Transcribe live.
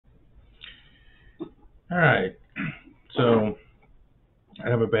Alright, so I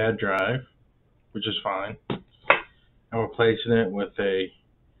have a bad drive, which is fine. I'm replacing it with a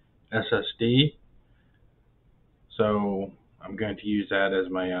SSD, so I'm going to use that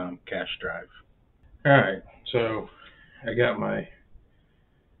as my cache drive. Alright, so I got my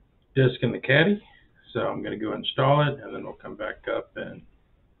disk in the caddy, so I'm going to go install it, and then we'll come back up and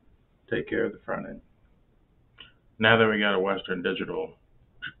take care of the front end. Now that we got a Western Digital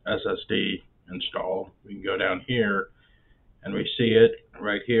SSD installed, we can go down here and we see it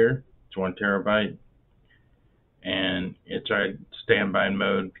right here. It's 1 terabyte, and it's our standby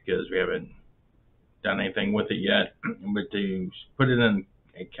mode because we haven't done anything with it yet. But to put it in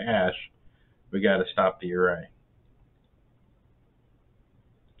a cache, we got to stop the array.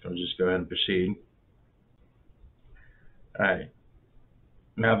 So we'll just go ahead and proceed. Alright,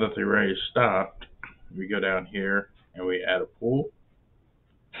 now that the array is stopped, we go down here and we add a pool.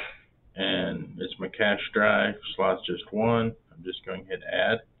 And it's my cache drive, slot's just 1. I'm just going to hit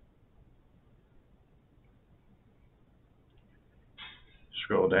add.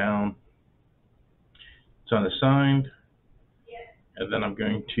 Scroll down. It's unassigned. And then I'm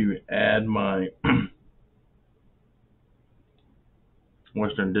going to add my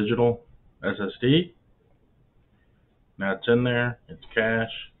Western Digital SSD. Now it's in there, it's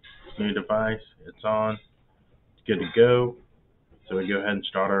cache, new device, it's on, it's good to go. So we go ahead and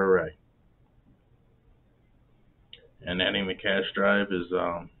start our array. And adding the cache drive is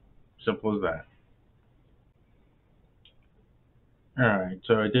simple as that. Alright,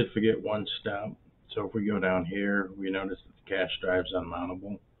 so I did forget one step. So if we go down here, we notice that the cache drive is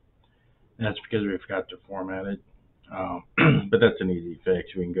unmountable. And that's because we forgot to format it. But that's an easy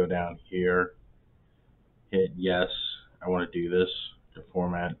fix. We can go down here, hit yes, I want to do this to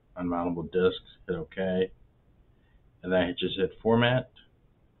format unmountable disks, hit OK. And then I just hit format.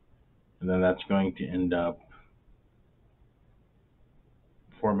 And then that's going to end up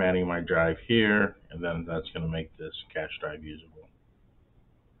formatting my drive here, and then that's going to make this cache drive usable.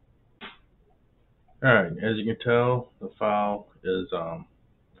 Alright, as you can tell, the file is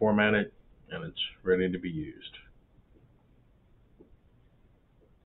formatted and it's ready to be used.